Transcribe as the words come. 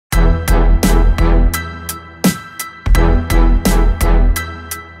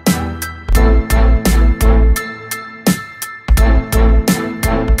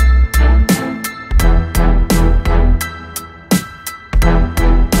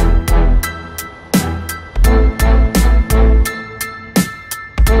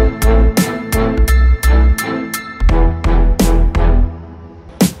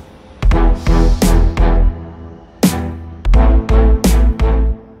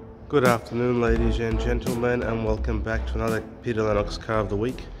Good afternoon, ladies and gentlemen, and welcome back to another Peter Lennox car of the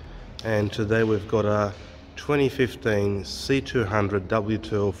week. And today we've got a 2015 C200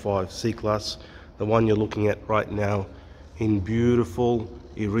 W205 C-Class, the one you're looking at right now, in beautiful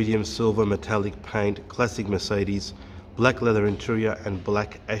Iridium Silver Metallic paint, classic Mercedes, black leather interior and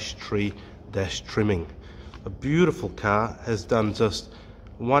black ash tree dash trimming. A beautiful car, has done just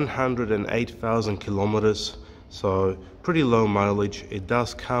 108,000 kilometers, so pretty low mileage. It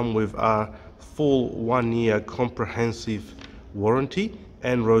does come with a full 1-year comprehensive warranty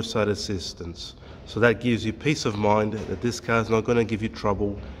and roadside assistance, so that gives you peace of mind that this car is not going to give you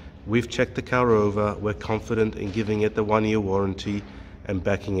trouble. We've checked the car over, we're confident in giving it the 1-year warranty and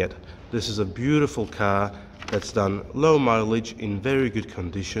backing it. This is a beautiful car that's done low mileage, in very good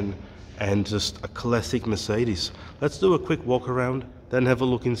condition, and just a classic Mercedes. Let's do a quick walk around, then have a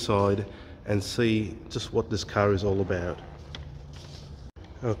look inside and see just what this car is all about.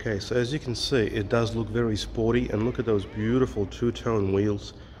 Okay, so as you can see, it does look very sporty, and look at those beautiful two-tone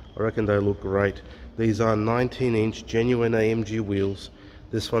wheels. I reckon they look great. These are 19-inch genuine AMG wheels.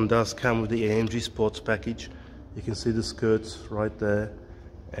 This one does come with the AMG Sports Package. You can see the skirts right there,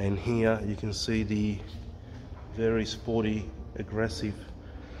 and here you can see the very sporty, aggressive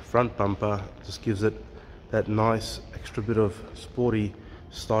front bumper. Just gives it that nice extra bit of sporty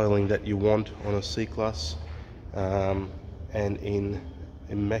styling that you want on a C-Class, and in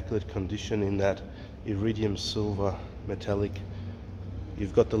immaculate condition in that Iridium Silver Metallic.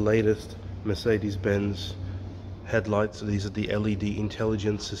 You've got the latest Mercedes-Benz headlights. These are the LED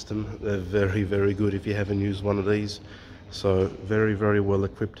intelligence system. They're very, very good if you haven't used one of these. So very, very well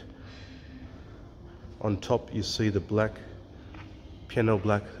equipped. On top you see the black, piano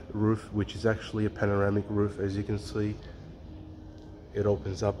black roof, which is actually a panoramic roof. As you can see, it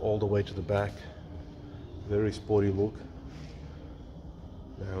opens up all the way to the back. Very sporty look.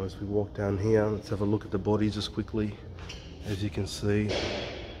 Now as we walk down here, let's have a look at the body just quickly. As you can see,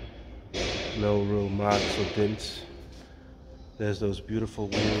 no real marks or dents. There's those beautiful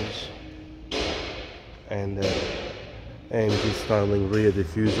wheels and AMG styling rear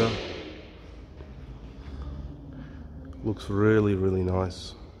diffuser. Looks really, really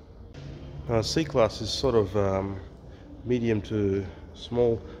nice. C-Class is sort of medium to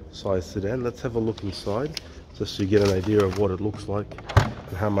small size sedan. Let's have a look inside just so you get an idea of what it looks like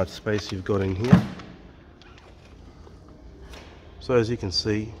and how much space you've got in here. So as you can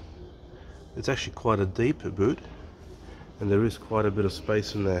see, it's actually quite a deep boot, and there is quite a bit of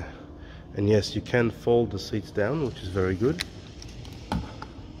space in there. And yes, you can fold the seats down, which is very good.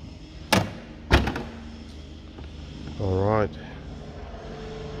 Alright,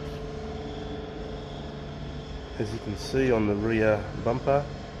 as you can see on the rear bumper,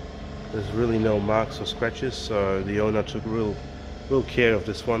 there's really no marks or scratches, so the owner took real care of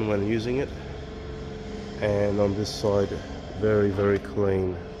this one when using it. And on this side, very, very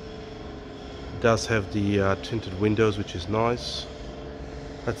clean. It does have the tinted windows, which is nice.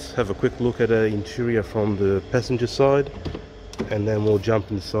 Let's have a quick look at the interior from the passenger side, and then we'll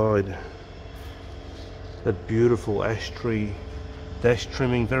jump inside. That beautiful ash tree dash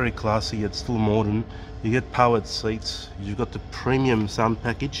trimming, very classy yet still modern. You get powered seats, you've got the premium sound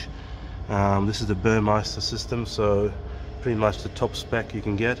package. This is the Burmeister system, so pretty much the top spec you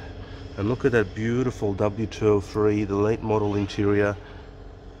can get. And look at that beautiful W203, the late model interior.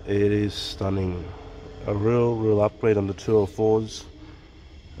 It is stunning. A real upgrade on the 204s.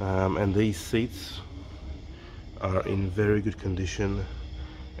 And these seats are in very good condition,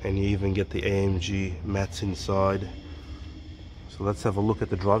 and you even get the AMG mats inside. So let's have a look at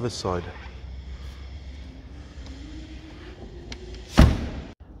the driver's side.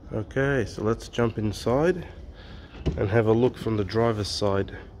 Okay, so let's jump inside and have a look from the driver's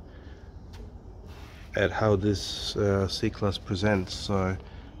side at how this C-Class presents. So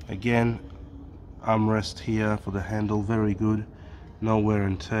again, armrest here for the handle, very good, no wear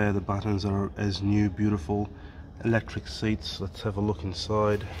and tear. The buttons are as new, beautiful. Electric seats. Let's have a look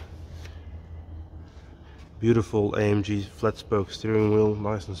inside. Beautiful AMG flat spoke steering wheel,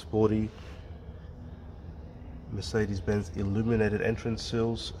 nice and sporty. Mercedes-Benz illuminated entrance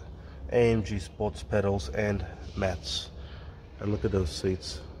sills, AMG sports pedals and mats. And look at those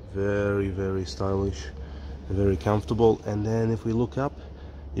seats, very, very stylish, very comfortable. And then if we look up,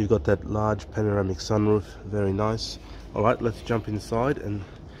 you've got that large panoramic sunroof, very nice. Alright, let's jump inside and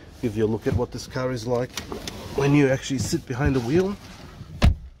give you a look at what this car is like when you actually sit behind the wheel.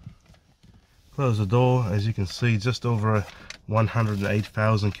 Close the door. As you can see, just over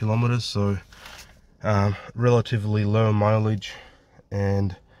 108,000 kilometers, so relatively low mileage.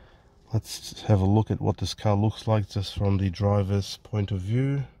 And let's have a look at what this car looks like just from the driver's point of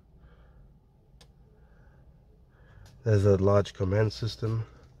view. There's a large command system,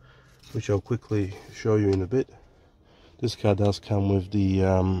 which I'll quickly show you in a bit. This car does come with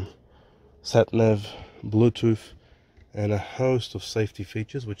the sat-nav, Bluetooth, and a host of safety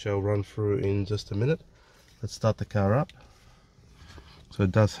features, which I'll run through in just a minute. Let's start the car up. So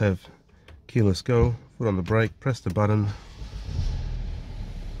it does have keyless go, foot on the brake, press the button,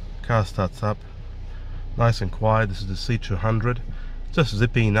 car starts up, nice and quiet. This is the C200, just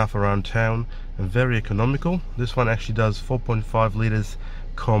zippy enough around town and very economical. This one actually does 4.5 liters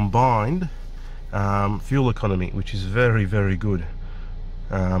combined fuel economy, which is very, very good.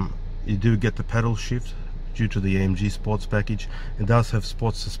 You do get the pedal shift due to the AMG Sports Package. It does have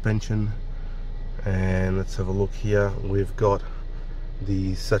sports suspension, and let's have a look here. We've got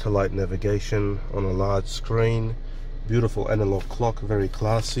the satellite navigation on a large screen, beautiful analog clock, very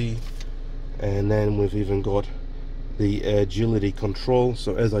classy, and then we've even got the agility control.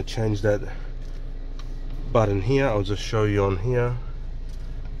 So as I change that button here, I'll just show you on here,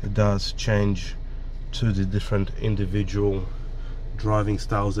 it does change to the different individual driving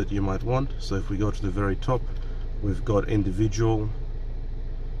styles that you might want. So if we go to the very top, we've got individual,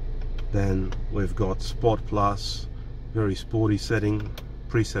 then we've got Sport Plus, very sporty setting,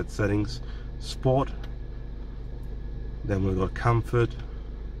 preset settings, Sport, then we've got Comfort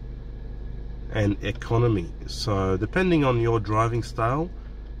and Economy. So depending on your driving style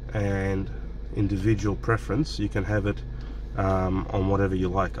and individual preference, you can have it on whatever you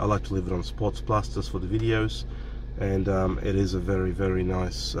like. I like to leave it on Sports Plus just for the videos, and it is a very, very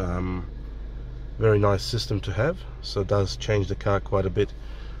nice system to have. So it does change the car quite a bit.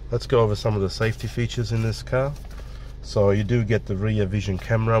 Let's go over some of the safety features in this car. So you do get the rear vision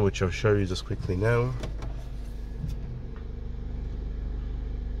camera, which I'll show you just quickly now.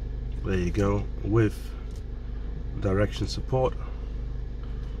 There you go, with direction support,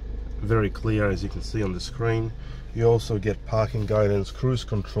 very clear as you can see on the screen. You also get parking guidance, cruise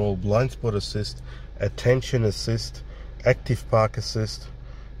control, blind spot assist, attention assist, active park assist,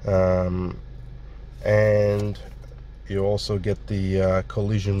 and you also get the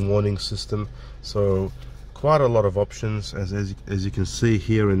collision warning system. So quite a lot of options. As you can see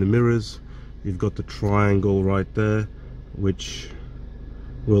here in the mirrors, you've got the triangle right there, which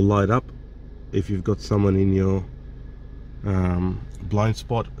will light up if you've got someone in your blind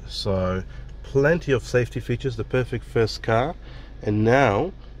spot. So plenty of safety features, the perfect first car. And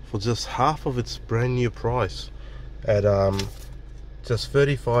now for just half of its brand new price, at just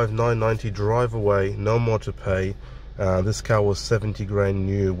 $35,990 drive away, no more to pay. This car was 70 grand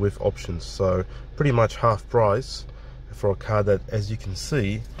new with options, so pretty much half price for a car that, as you can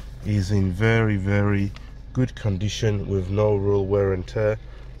see, is in very, very good condition with no real wear and tear.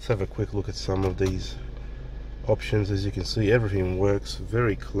 Let's have a quick look at some of these options. As you can see, everything works,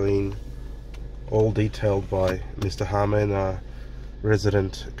 very clean, all detailed by Mr. Harman, our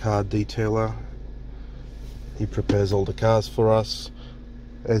resident car detailer. He prepares all the cars for us.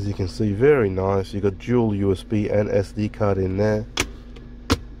 As you can see, very nice. You got dual USB and SD card in there,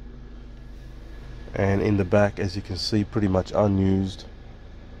 and in the back, as you can see, pretty much unused.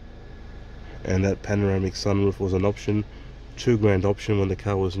 And that panoramic sunroof was an option, $2 grand option when the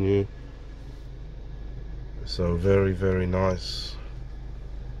car was new. So very, very nice.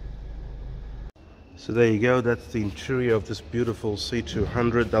 So there you go, that's the interior of this beautiful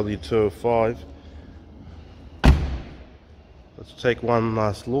C200 W205. Let's take one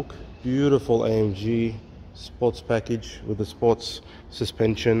last look. Beautiful AMG Sports Package with the sports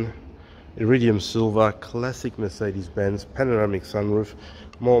suspension, Iridium Silver, classic Mercedes-Benz, panoramic sunroof.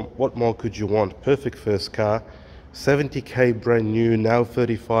 What more could you want? Perfect first car. 70k brand new, now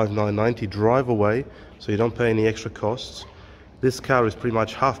 $35,990 drive away, so you don't pay any extra costs. This car is pretty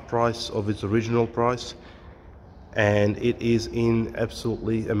much half price of its original price, and it is in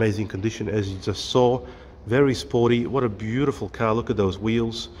absolutely amazing condition, as you just saw. Very sporty. What a beautiful car. Look at those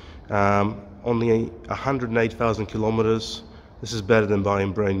wheels. Only 108,000 kilometers. This is better than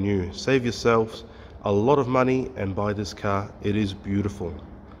buying brand new. Save yourselves a lot of money and buy this car. It is beautiful.